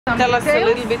tell us a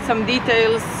little bit some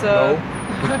details? No.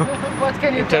 What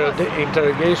can you tell us? The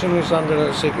interrogation is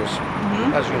under secrecy,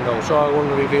 as you know, so I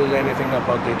won't reveal anything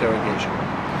about the interrogation.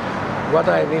 What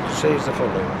I need to say is the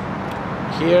following.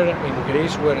 Here in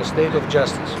Greece we're a state of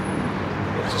justice.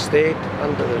 It's a state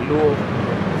under the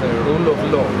rule of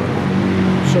law.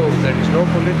 So there is no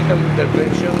political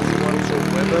intervention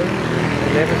whatsoever,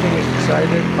 and everything is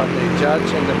decided by the judge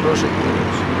and the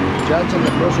prosecutors. The judge and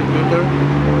the prosecutor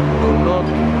do not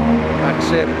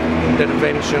accept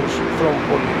interventions from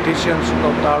politicians,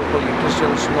 not our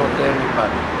politicians, not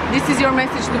anybody. This is your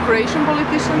message to Croatian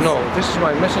politicians? No, this is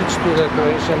my message to the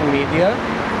Croatian media,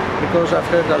 because I've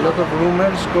heard a lot of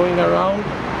rumors going around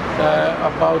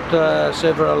about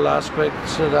several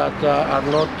aspects that are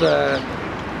not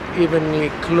evenly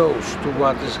close to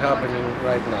what is happening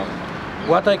right now.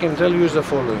 What I can tell you is the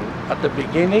following. At the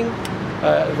beginning,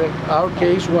 our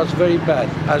case was very bad,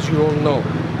 as you all know.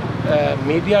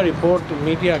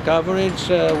 Media coverage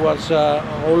was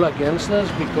all against us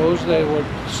because they were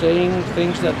saying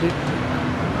things that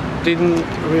didn't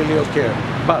really occur.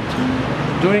 But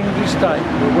during this time,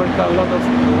 we worked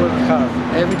hard.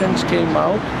 Evidence came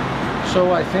out,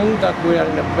 so I think that we are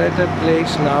in a better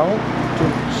place now to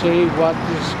say what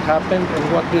has happened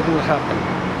and what didn't happen.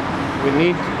 We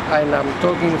need, and I'm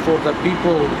talking for the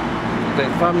people, the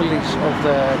families of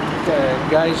the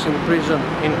guys in prison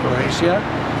in Croatia.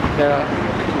 There are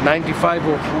 95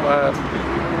 of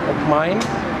mine.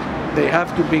 They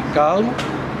have to be calm,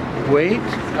 wait.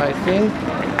 I think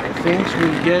things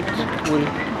will get,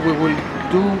 we will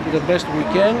do the best we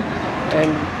can, and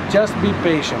just be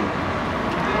patient.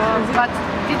 But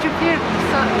did you hear,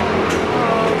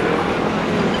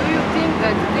 do you think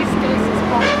that this case is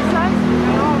politicized?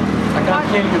 You know, I can't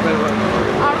hear you very well.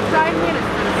 Our Prime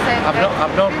Minister said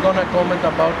I'm not going to comment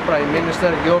about Prime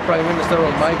Minister, your Prime Minister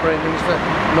or my Prime Minister,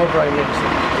 no Prime Minister.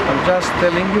 I'm just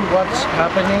telling you what's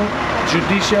happening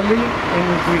judicially in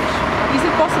Greece. Is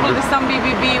it possible that some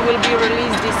BBB will be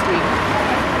released this week?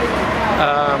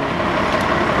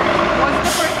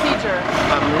 What's the procedure?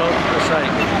 I'm not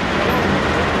deciding.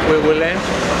 We will end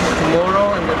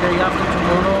tomorrow, and the day after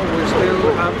tomorrow we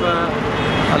still have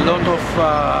a lot of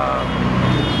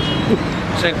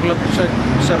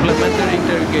supplementary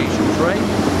interrogations, right?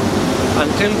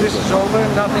 Until this is over,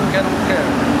 nothing can occur.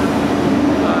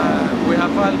 We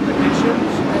have filed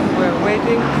petitions, and we're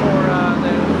waiting for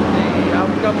the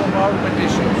outcome of our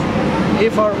petitions.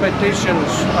 If our petitions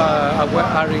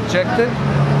are rejected,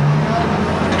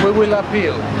 we will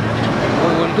appeal.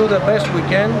 We will do the best we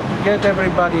can to get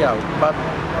everybody out, but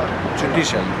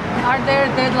judicially. Are there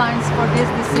deadlines for this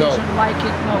decision? No. Like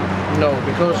it? No. No,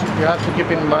 because you have to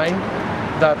keep in mind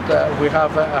that we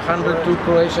have 102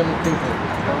 Croatian people.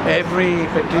 Every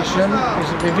petition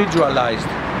is individualized.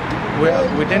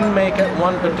 We didn't make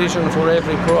one petition for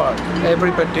every Croat.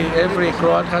 Every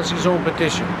Croat has his own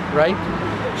petition, right?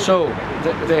 So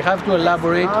they have to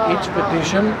elaborate each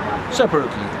petition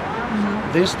separately.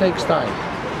 This takes time.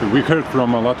 We heard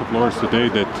from a lot of lawyers today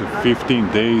that 15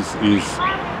 days is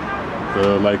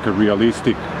like a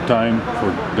realistic time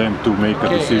for them to make a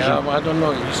decision. I don't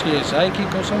know, is he a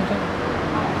psychic or something?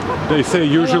 They say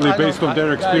usually based on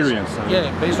their experience.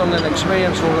 Yeah, based on their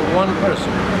experience for one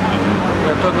person.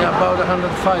 We're talking about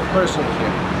 105 persons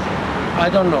here. I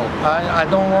don't know. I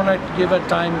don't want to give a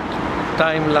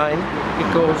timeline,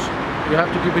 because you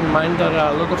have to keep in mind that there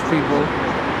are a lot of people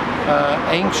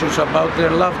anxious about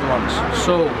their loved ones.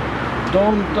 So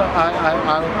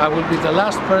I will be the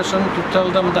last person to tell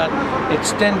them that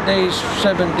it's 10 days,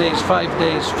 7 days, 5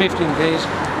 days, 15 days,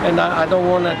 and I don't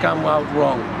want to come out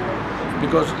wrong,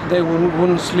 because they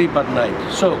wouldn't sleep at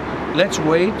night. So let's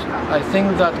wait. I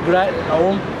think that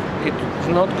it's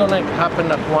not going to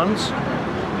happen at once.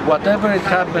 Whatever it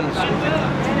happens,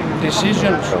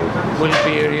 decisions will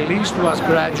be released to us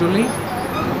gradually,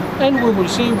 and we will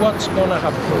see what's going to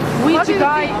happen. Which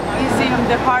guy is in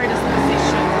the hardest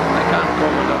position? I can't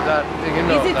comment on that. You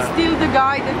know, is it still the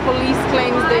guy that police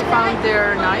claims they found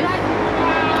their knife?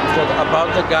 So about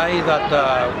the guy that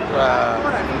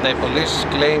the police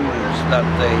claims that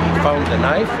they found the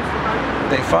knife,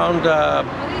 they found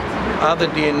other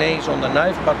DNAs on the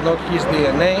knife, but not his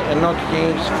DNA and not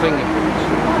his fingerprints.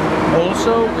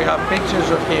 Also, we have pictures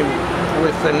of him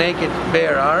with the naked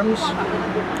bare arms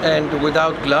and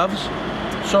without gloves.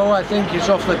 So I think he's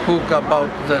off the hook about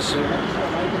this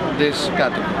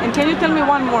category. And can you tell me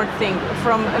one more thing?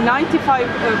 From 95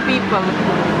 people,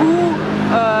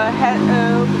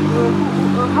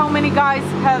 how many guys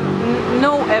have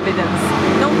no evidence,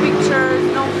 no pictures,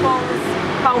 no phones?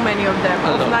 How many of them?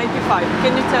 Of 95?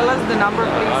 Can you tell us the number,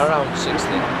 please? Around 60.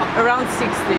 Around 60.